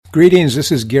Greetings,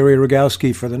 this is Gary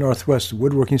Rogowski for the Northwest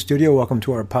Woodworking Studio. Welcome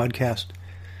to our podcast.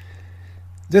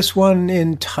 This one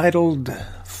entitled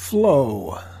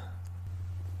Flow.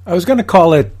 I was going to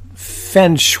call it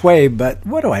Feng Shui, but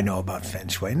what do I know about Feng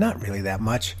Shui? Not really that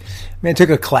much. I mean, I took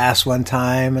a class one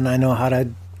time and I know how to,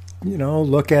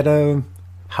 look at a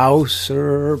house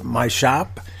or my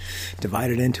shop, divide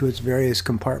it into its various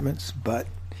compartments, but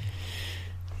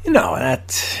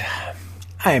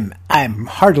I'm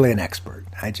hardly an expert.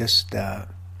 I just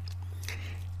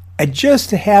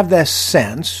have this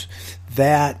sense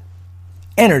that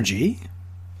energy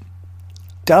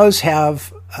does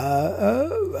have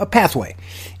a pathway.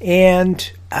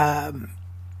 And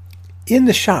in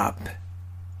the shop,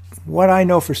 what I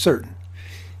know for certain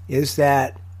is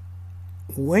that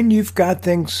when you've got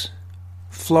things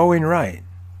flowing right,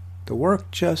 the work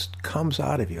just comes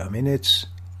out of you. I mean, it's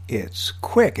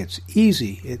quick, it's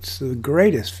easy, it's the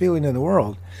greatest feeling in the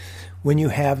world when you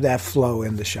have that flow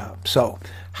in the shop. So,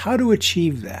 how to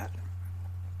achieve that?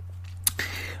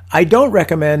 I don't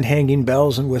recommend hanging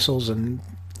bells and whistles and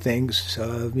things,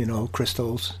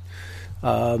 crystals,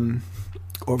 over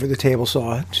the table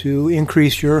saw to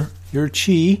increase your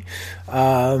chi.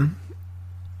 And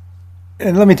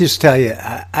let me just tell you,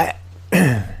 I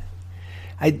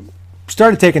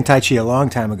started taking Tai Chi a long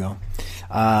time ago.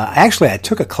 I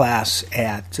took a class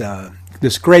at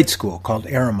this great school called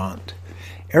Aramont.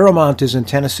 Aramont is in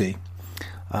Tennessee.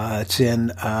 It's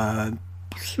in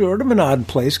sort of an odd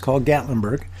place called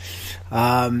Gatlinburg.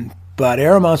 But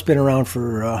Aramont's been around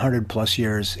for 100 plus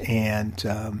years, and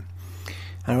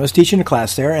I was teaching a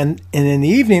class there, and in the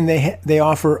evening they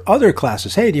offer other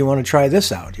classes. Hey, do you want to try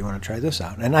this out? Do you want to try this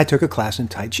out? And I took a class in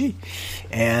Tai Chi,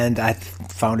 and I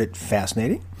found it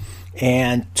fascinating,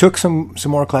 and took some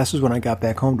more classes when I got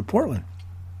back home to Portland.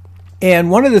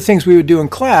 And one of the things we would do in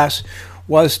class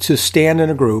was to stand in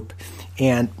a group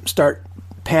and start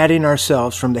patting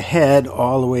ourselves from the head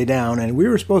all the way down, and we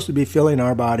were supposed to be filling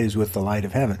our bodies with the light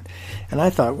of heaven. And I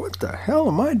thought, what the hell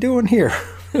am I doing here?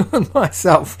 Filling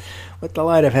myself with the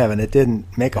light of heaven. It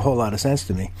didn't make a whole lot of sense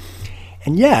to me.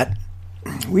 And yet,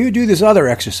 we would do this other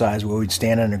exercise where we'd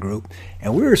stand in a group,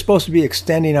 and we were supposed to be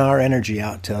extending our energy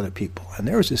out to other people. And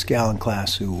there was this gal in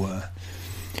class who,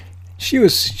 she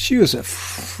was a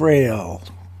frail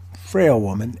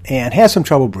woman and had some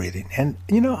trouble breathing. And,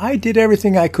 I did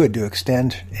everything I could to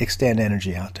extend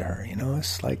energy out to her.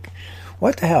 It's like,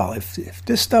 what the hell? If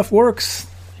this stuff works,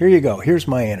 here you go. Here's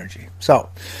my energy. So,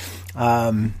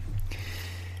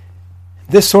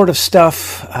 this sort of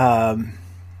stuff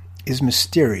is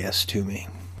mysterious to me.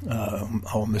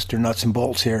 Mr. Nuts and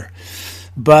Bolts here.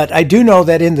 But I do know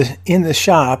that in the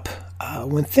shop,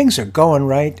 when things are going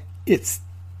right, it's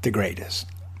the greatest.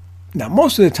 Now,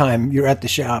 most of the time, you're at the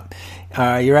shop,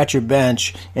 you're at your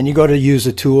bench, and you go to use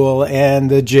a tool, and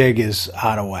the jig is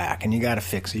out of whack, and you got to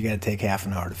fix it. You got to take half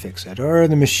an hour to fix it. Or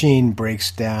the machine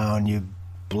breaks down, you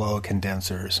blow a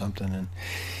condenser or something, and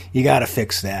you got to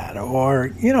fix that. Or,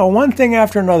 one thing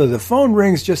after another. The phone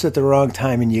rings just at the wrong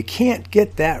time, and you can't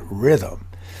get that rhythm.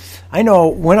 I know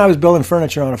when I was building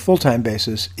furniture on a full-time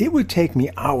basis, it would take me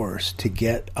hours to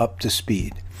get up to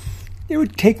speed. It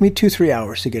would take me 2-3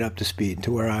 hours to get up to speed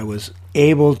to where I was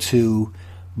able to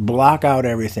block out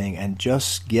everything and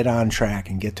just get on track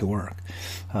and get to work.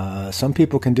 Some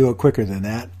people can do it quicker than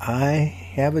that. I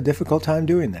have a difficult time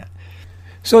doing that.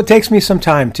 So it takes me some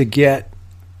time to get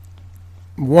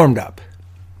warmed up,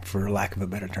 for lack of a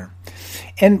better term.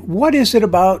 And what is it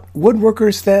about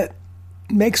woodworkers that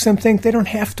makes them think they don't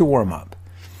have to warm up?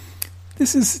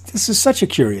 This is such a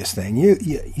curious thing.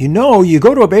 You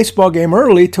go to a baseball game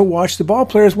early to watch the ball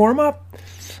players warm up.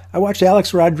 I watched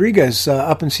Alex Rodriguez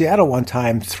up in Seattle one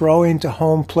time throwing to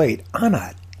home plate on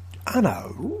a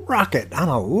rocket, on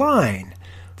a line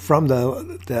from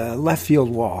the left field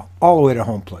wall all the way to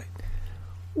home plate.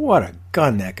 What a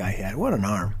gun that guy had. What an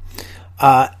arm.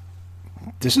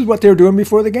 This is what they were doing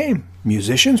before the game.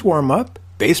 Musicians warm up.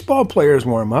 Baseball players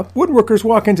warm up. Woodworkers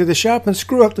walk into the shop and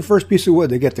screw up the first piece of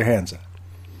wood they get their hands on.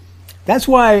 That's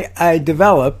why I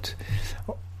developed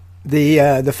the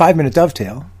 5-minute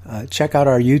dovetail. Check out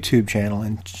our YouTube channel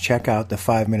and check out the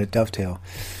 5-minute dovetail.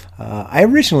 I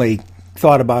originally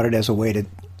thought about it as a way to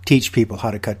teach people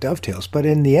how to cut dovetails, but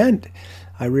in the end,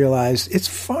 I realized it's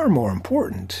far more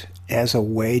important as a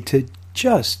way to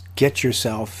just get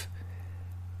yourself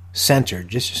centered,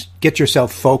 just get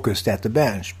yourself focused at the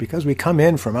bench, because we come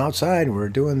in from outside and we're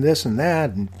doing this and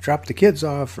that and dropped the kids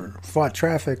off or fought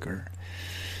traffic or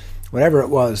whatever it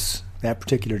was that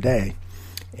particular day,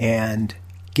 and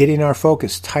getting our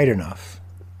focus tight enough,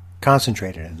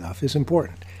 concentrated enough is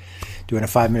important. Doing a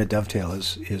 5-minute dovetail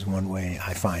is one way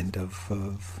I find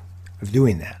of of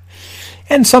doing that.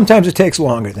 And sometimes it takes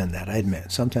longer than that, I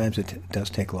admit. Sometimes it does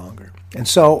take longer. And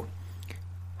so,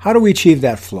 how do we achieve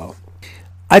that flow?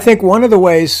 I think one of the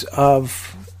ways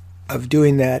of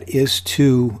doing that is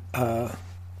to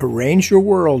arrange your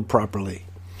world properly.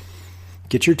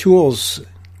 Get your tools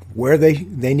where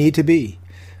they need to be.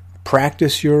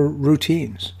 Practice your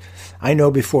routines. I know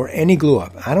before any glue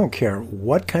up, I don't care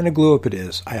what kind of glue up it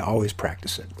is, I always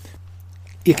practice it.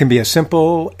 It can be a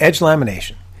simple edge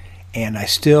lamination, and I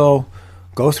still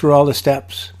go through all the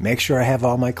steps, make sure I have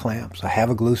all my clamps, I have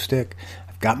a glue stick,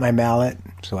 I've got my mallet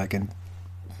so I can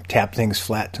tap things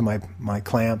flat to my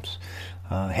clamps,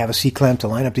 have a C-clamp to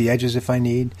line up the edges if I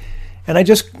need, and I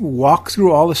just walk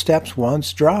through all the steps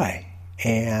once dry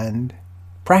and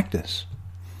practice.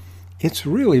 It's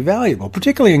really valuable,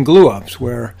 particularly in glue-ups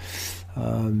where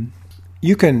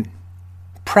you can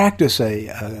practice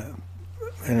an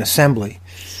assembly,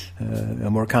 a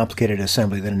more complicated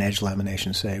assembly than an edge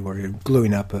lamination, say, where you're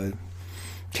gluing up a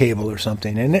table or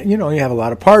something. And, you have a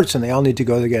lot of parts, and they all need to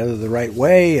go together the right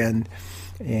way, and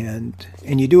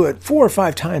you do it 4 or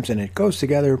 5 times, and it goes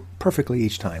together perfectly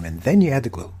each time. And then you add the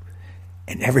glue,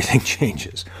 and everything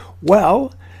changes.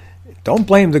 Well, don't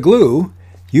blame the glue.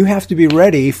 You have to be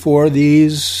ready for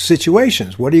these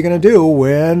situations. What are you going to do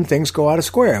when things go out of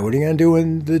square? What are you going to do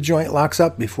when the joint locks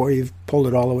up before you've pulled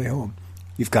it all the way home?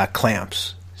 You've got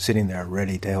clamps sitting there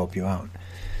ready to help you out.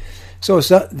 So it's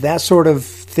that sort of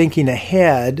thinking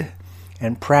ahead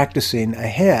and practicing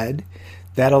ahead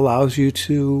that allows you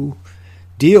to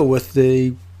deal with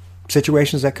the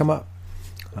situations that come up.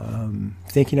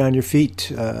 Thinking on your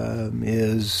feet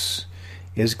is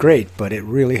great, but it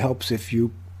really helps if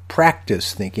you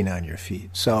practice thinking on your feet.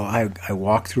 So I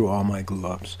walk through all my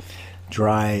glue-ups,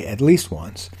 dry at least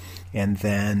once, and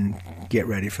then get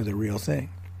ready for the real thing.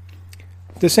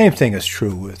 The same thing is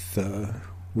true with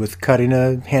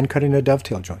hand cutting a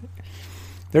dovetail joint.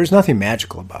 There's nothing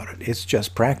magical about it. It's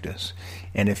just practice.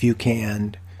 And if you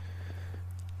can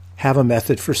have a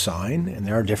method for sawing, and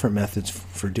there are different methods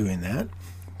for doing that,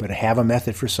 but have a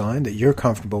method for sawing that you're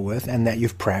comfortable with and that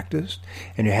you've practiced,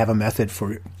 and you have a method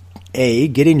for A,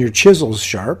 getting your chisels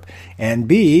sharp, and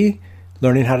B,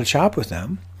 learning how to chop with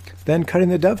them, then cutting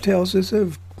the dovetails is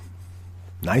a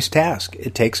nice task.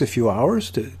 It takes a few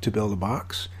hours to build a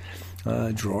box,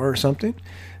 a drawer or something,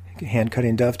 hand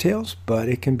cutting dovetails, but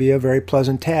it can be a very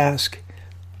pleasant task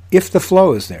if the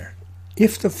flow is there.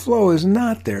 If the flow is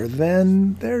not there,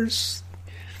 then there's,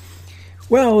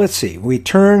 well, let's see. We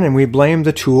turn and we blame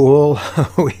the tool,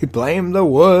 we blame the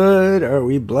wood, or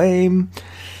we blame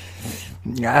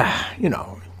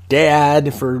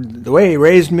Dad for the way he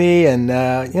raised me, and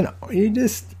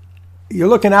you're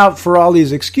looking out for all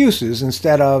these excuses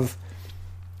instead of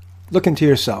looking to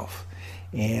yourself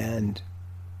and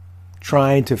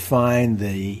trying to find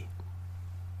the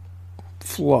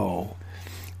flow,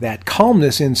 that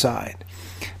calmness inside.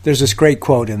 There's this great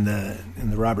quote in the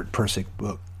Robert Persick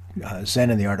book, Zen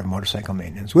and the Art of Motorcycle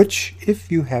Maintenance, which,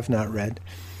 if you have not read,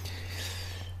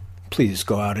 please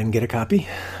go out and get a copy.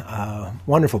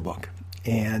 Wonderful book.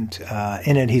 And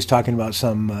in it, he's talking about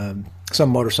some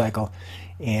motorcycle,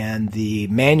 and the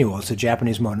manual. It's a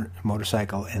Japanese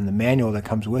motorcycle, and the manual that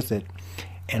comes with it.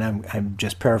 And I'm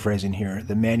just paraphrasing here.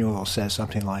 The manual says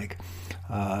something like,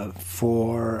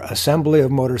 "For assembly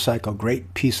of motorcycle,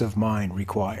 great peace of mind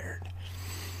required."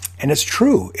 And it's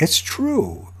true. It's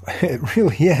true. It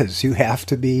really is. You have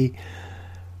to be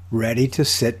ready to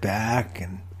sit back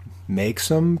and make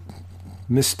some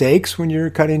mistakes when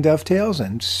you're cutting dovetails,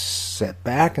 and sit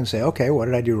back and say, okay, what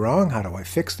did I do wrong? How do I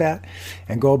fix that?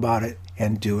 And go about it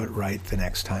and do it right the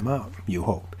next time out, you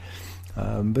hope.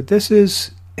 But this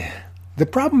is the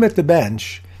problem at the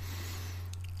bench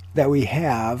that we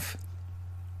have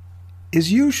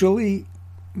is usually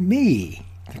me.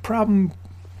 The problem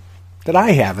that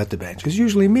I have at the bench is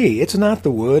usually me. It's not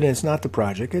the wood and it's not the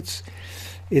project.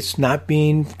 It's not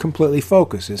being completely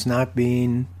focused. It's not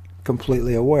being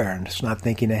completely aware, and it's not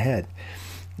thinking ahead.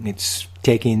 It's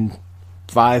taking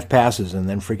 5 passes and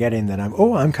then forgetting that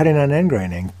I'm cutting on end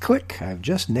grain, and click, I've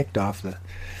just nicked off the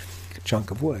chunk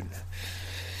of wood.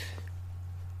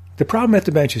 The problem at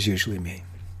the bench is usually me.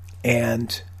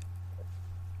 And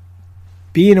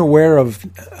being aware of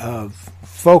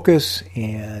focus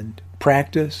and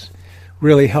practice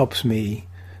really helps me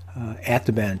at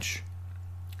the bench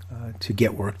to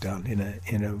get work done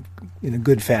in a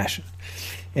good fashion.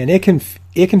 And it can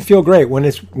feel great when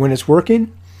it's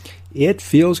working. It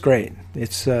feels great.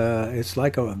 It's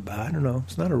like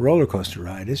it's not a roller coaster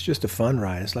ride. It's just a fun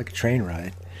ride. It's like a train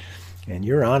ride, and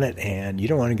you're on it, and you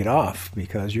don't want to get off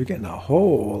because you're getting a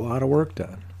whole lot of work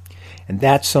done. And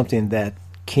that's something that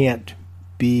can't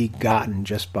be gotten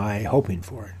just by hoping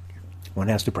for it. One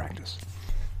has to practice.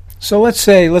 So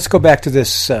let's go back to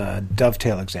this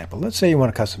dovetail example. Let's say you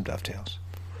want to cut some dovetails.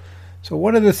 So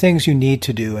what are the things you need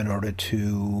to do in order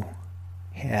to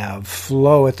have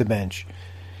flow at the bench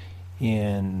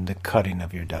in the cutting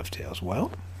of your dovetails?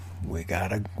 Well, we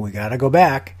gotta go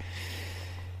back,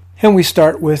 and we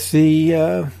start with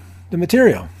the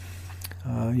material.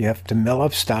 You have to mill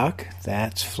up stock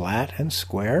that's flat and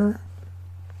square.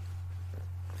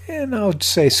 And I would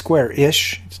say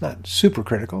square-ish. It's not super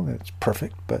critical. It's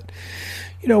perfect. But,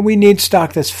 we need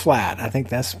stock that's flat. I think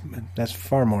that's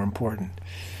far more important.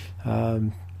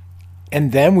 And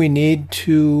then we need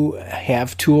to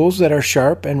have tools that are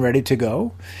sharp and ready to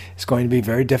go. It's going to be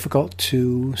very difficult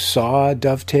to saw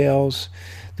dovetails,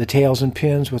 the tails and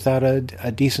pins, without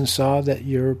a decent saw that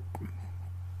you're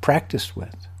practiced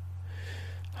with.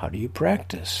 How do you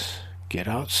practice? Get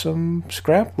out some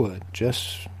scrap wood.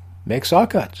 Just make saw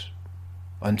cuts.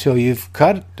 Until you've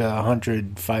cut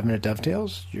 100 5-minute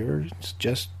dovetails, you're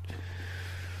just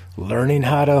learning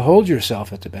how to hold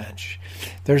yourself at the bench.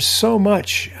 There's so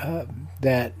much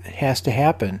that has to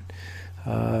happen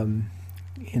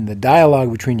in the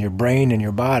dialogue between your brain and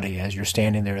your body as you're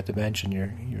standing there at the bench and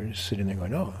you're sitting there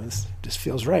going, oh, this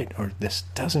feels right, or this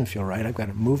doesn't feel right. I've got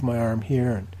to move my arm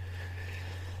here.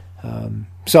 And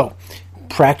so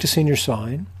practicing your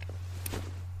sawing,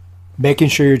 making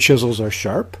sure your chisels are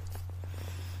sharp.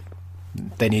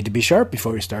 They need to be sharp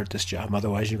before you start this job.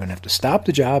 Otherwise, you're going to have to stop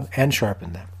the job and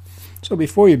sharpen them. So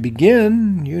before you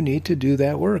begin, you need to do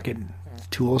that work, and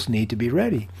tools need to be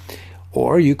ready.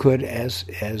 Or you could, as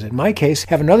in my case,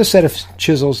 have another set of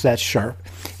chisels that's sharp,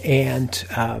 and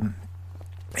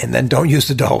then don't use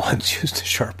the dull ones, use the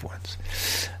sharp ones.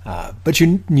 But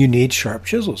you need sharp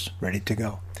chisels ready to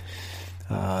go.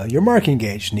 Your marking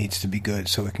gauge needs to be good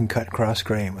so it can cut cross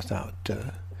grain without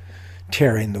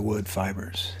tearing the wood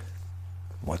fibers.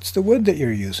 What's the wood that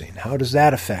you're using? How does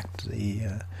that affect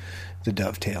the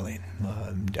dovetailing?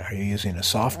 Are you using a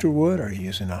softer wood? Are you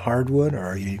using a hardwood?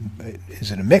 Or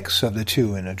is it a mix of the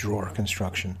two in a drawer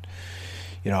construction?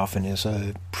 It often is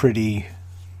a pretty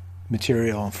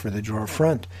material for the drawer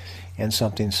front and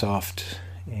something soft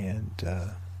and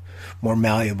more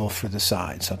malleable for the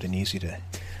side, something easy to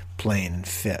plane and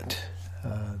fit.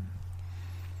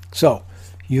 So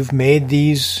you've made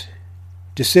these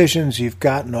decisions, you've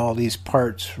gotten all these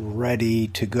parts ready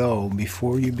to go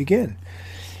before you begin.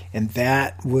 And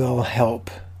that will help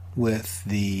with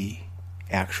the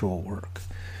actual work.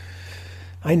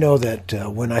 I know that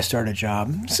when I start a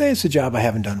job, say it's a job I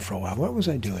haven't done for a while, what was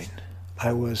I doing?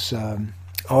 I was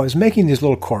making these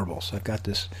little corbels. I've got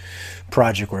this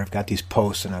project where I've got these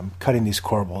posts and I'm cutting these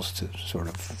corbels to sort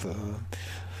of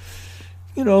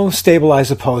stabilize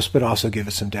the post, but also give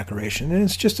it some decoration. And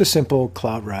it's just a simple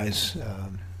cloud rise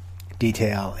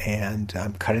detail, and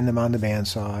I'm cutting them on the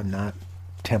bandsaw. I'm not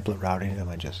template routing them.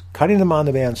 I'm just cutting them on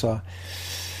the bandsaw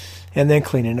and then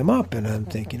cleaning them up. And I'm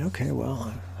thinking, okay,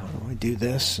 well, how do I do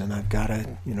this? And I've got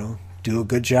to, do a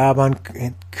good job on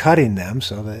cutting them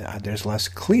so that there's less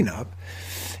cleanup.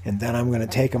 And then I'm going to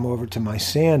take them over to my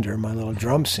sander, my little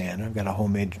drum sander. I've got a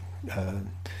homemade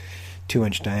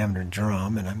 2-inch diameter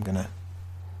drum, and I'm going to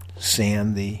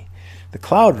sand the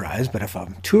cloud rise. But if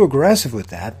I'm too aggressive with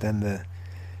that, then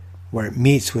where it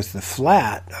meets with the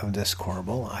flat of this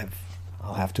corbel,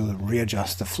 I'll have to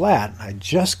readjust the flat. I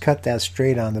just cut that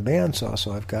straight on the bandsaw,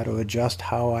 so I've got to adjust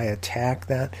how I attack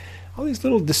that. All these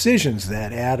little decisions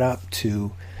that add up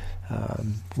to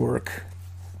work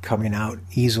coming out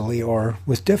easily or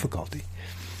with difficulty.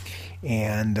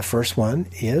 And the first one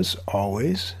is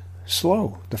always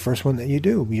slow. The first one that you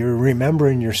do, you're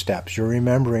remembering your steps. You're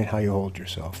remembering how you hold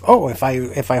yourself. Oh, if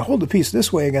I hold the piece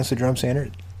this way against the drum sander,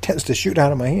 it tends to shoot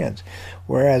out of my hands.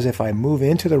 Whereas if I move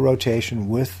into the rotation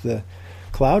with the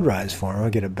cloud rise form, I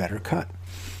get a better cut.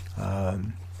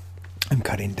 I'm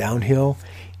cutting downhill,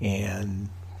 and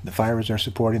the fibers are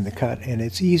supporting the cut, and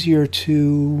it's easier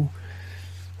to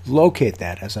locate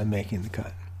that as I'm making the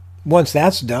cut. Once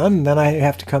that's done, then I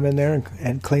have to come in there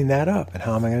and clean that up. And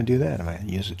how am I going to do that? Am I going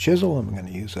to use a chisel? Am I going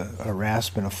to use a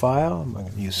rasp and a file? Am I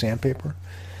going to use sandpaper?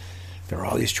 There are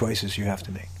all these choices you have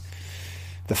to make.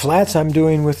 The flats I'm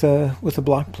doing with a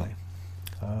block plane.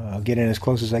 I'll get in as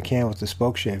close as I can with the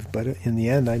spoke shave, but in the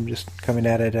end, I'm just coming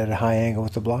at it at a high angle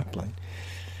with the block plane.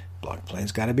 Block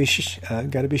plane's got to be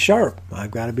sharp. I've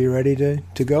got to be ready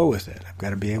to go with it. I've got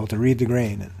to be able to read the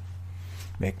grain and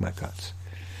make my cuts.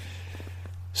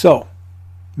 So,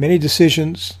 many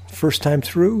decisions first time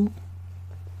through.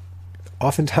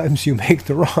 Oftentimes you make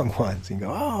the wrong ones. You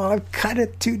go, oh, I've cut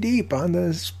it too deep on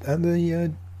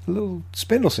the little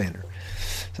spindle sander.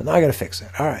 So now I got to fix it.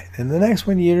 All right. And the next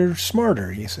one, you're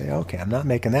smarter. You say, okay, I'm not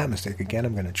making that mistake again.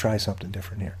 I'm going to try something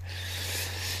different here.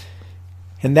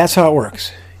 And that's how it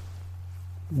works.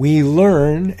 We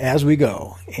learn as we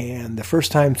go. And the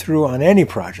first time through on any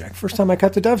project, first time I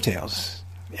cut the dovetails,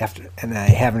 and I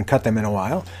haven't cut them in a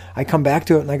while, I come back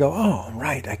to it and I go, oh,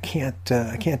 right, I can't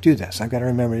do this. I've got to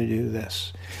remember to do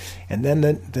this. And then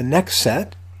the next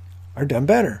set are done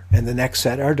better, and the next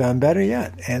set are done better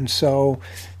yet. And so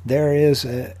there is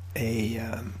a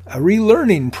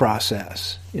relearning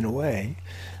process, in a way,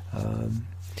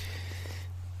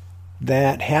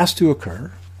 that has to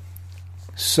occur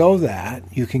so that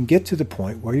you can get to the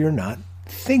point where you're not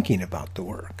thinking about the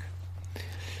work.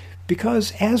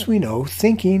 Because, as we know,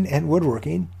 thinking and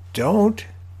woodworking don't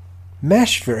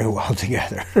mesh very well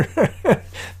together.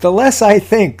 The less I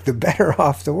think, the better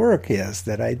off the work is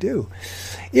that I do.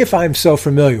 If I'm so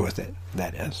familiar with it,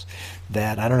 that is,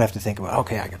 that I don't have to think about,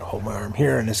 okay, I got to hold my arm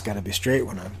here, and it's got to be straight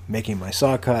when I'm making my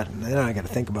saw cut, and then I got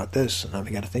to think about this, and I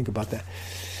got to think about that.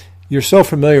 You're so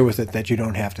familiar with it that you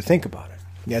don't have to think about it.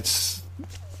 That's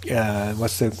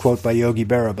what's the quote by Yogi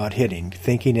Berra about hitting?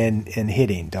 Thinking and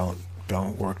hitting don't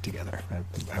work together.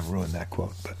 I've ruined that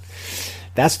quote, but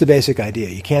that's the basic idea.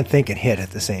 You can't think and hit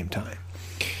at the same time.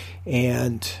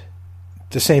 And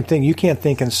the same thing, you can't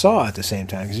think and saw at the same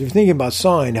time. Because if you're thinking about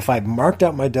sawing, if I've marked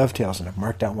out my dovetails and I've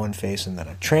marked out one face and then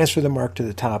I've transferred the mark to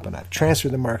the top and I've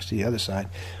transferred the marks to the other side,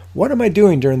 what am I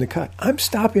doing during the cut? I'm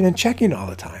stopping and checking all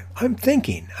the time. I'm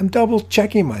thinking. I'm double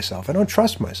checking myself. I don't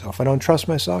trust myself. I don't trust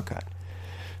my saw cut.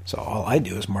 So all I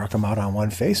do is mark them out on one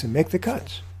face and make the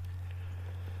cuts.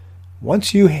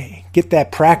 Once you get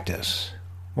that practice,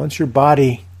 once your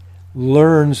body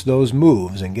learns those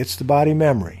moves and gets the body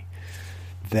memory,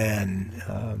 then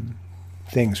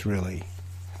things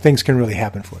can really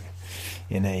happen for you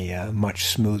in a much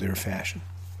smoother fashion.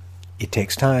 It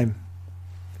takes time.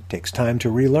 It takes time to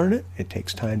relearn it. It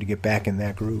takes time to get back in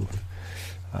that groove.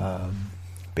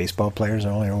 Baseball players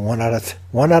are only one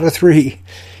out of three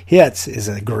hits is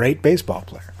a great baseball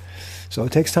player. So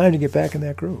it takes time to get back in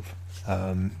that groove.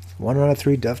 1 out of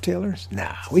 3 dovetailers?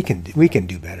 Nah, we can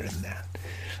do better than that.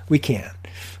 We can.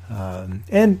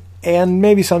 And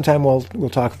maybe sometime we'll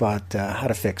talk about how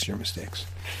to fix your mistakes.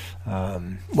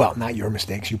 Well, not your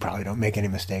mistakes. You probably don't make any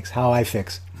mistakes. How I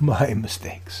fix my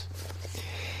mistakes.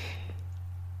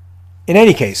 In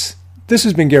any case, this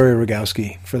has been Gary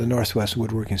Rogowski for the Northwest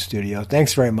Woodworking Studio.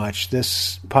 Thanks very much.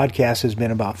 This podcast has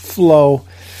been about flow,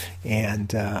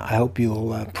 and I hope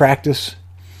you'll practice.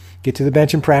 Get to the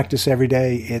bench and practice every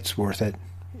day. It's worth it.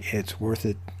 It's worth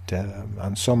it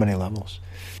on so many levels.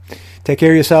 Take care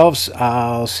of yourselves.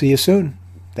 I'll see you soon.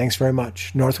 Thanks very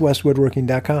much.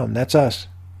 NorthwestWoodworking.com. That's us.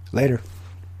 Later.